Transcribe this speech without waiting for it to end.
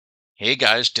Hey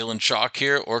guys, Dylan Chalk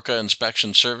here, Orca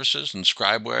Inspection Services and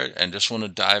ScribeWare, and just want to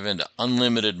dive into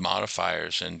unlimited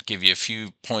modifiers and give you a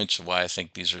few points of why I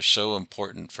think these are so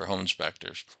important for home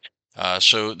inspectors.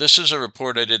 So this is a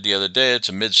report I did the other day. It's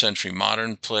a mid-century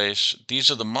modern place. These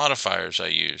are the modifiers I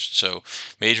used. So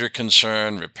major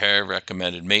concern, repair,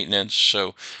 recommended maintenance.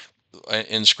 So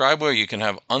in ScribeWare, you can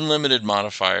have unlimited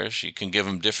modifiers. You can give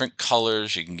them different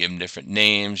colors. You can give them different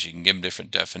names. You can give them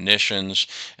different definitions.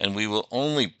 And we will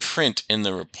only print in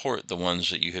the report the ones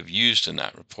that you have used in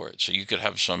that report. So you could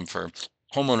have some for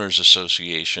homeowners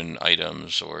association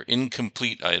items or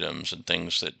incomplete items and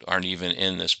things that aren't even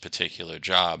in this particular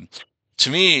job. To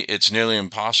me, it's nearly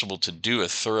impossible to do a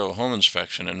thorough home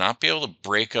inspection and not be able to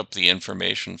break up the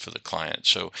information for the client.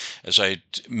 So, as I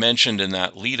mentioned in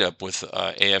that lead up with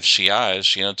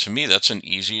AFCIs, to me, that's an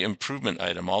easy improvement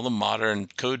item, all the modern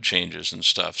code changes and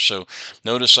stuff. So,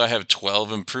 notice I have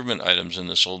 12 improvement items in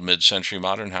this old mid century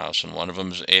modern house, and one of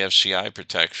them is AFCI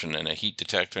protection and a heat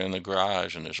detector in the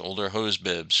garage, and there's older hose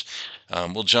bibs.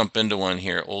 We'll jump into one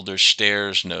here, older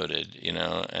stairs noted,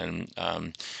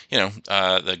 the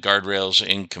guardrail's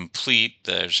incomplete.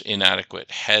 There's inadequate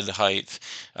head height.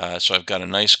 So I've got a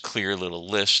nice clear little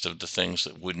list of the things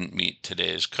that wouldn't meet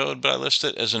today's code, but I list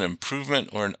it as an improvement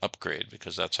or an upgrade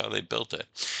because that's how they built it.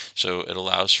 So it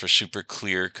allows for super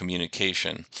clear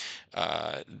communication.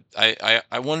 Uh,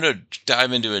 I wanted to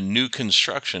dive into a new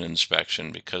construction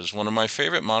inspection because one of my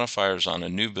favorite modifiers on a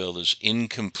new build is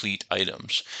incomplete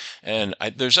items. And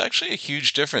there's actually a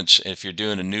huge difference if you're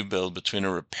doing a new build between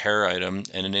a repair item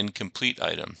and an incomplete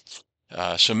item.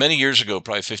 So many years ago,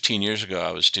 probably 15 years ago,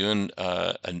 I was doing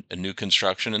a new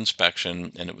construction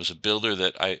inspection, and it was a builder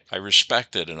that I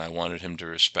respected, and I wanted him to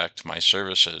respect my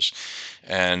services.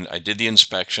 And I did the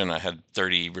inspection. I had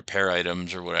 30 repair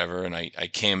items or whatever, and I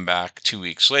came back 2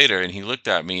 weeks later, and he looked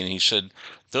at me and he said,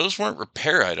 "Those weren't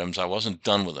repair items. I wasn't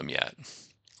done with them yet."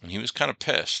 And he was kind of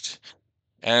pissed.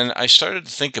 And I started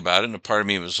to think about it, and a part of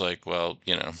me was like, well,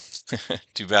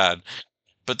 too bad.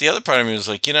 But the other part of me was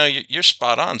like, you're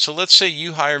spot on. So let's say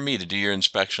you hire me to do your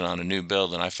inspection on a new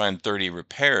build and I find 30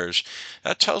 repairs.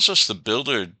 That tells us the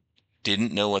builder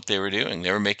didn't know what they were doing.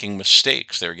 They were making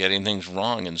mistakes. They were getting things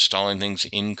wrong, installing things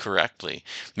incorrectly.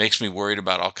 Makes me worried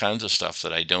about all kinds of stuff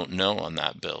that I don't know on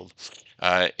that build.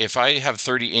 If I have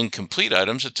 30 incomplete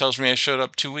items, it tells me I showed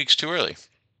up 2 weeks too early.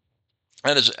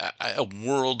 That is a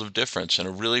world of difference and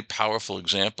a really powerful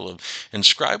example of. And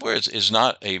ScribeWare is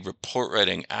not a report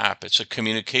writing app. It's a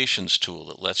communications tool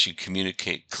that lets you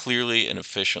communicate clearly and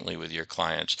efficiently with your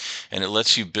clients. And it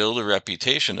lets you build a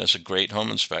reputation as a great home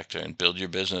inspector and build your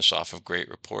business off of great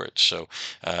reports. So,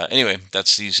 anyway,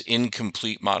 that's these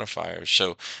incomplete modifiers.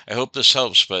 So, I hope this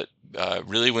helps. But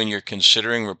really, when you're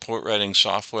considering report writing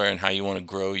software and how you want to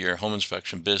grow your home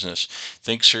inspection business,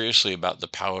 think seriously about the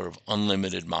power of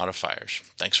unlimited modifiers.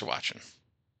 Thanks for watching.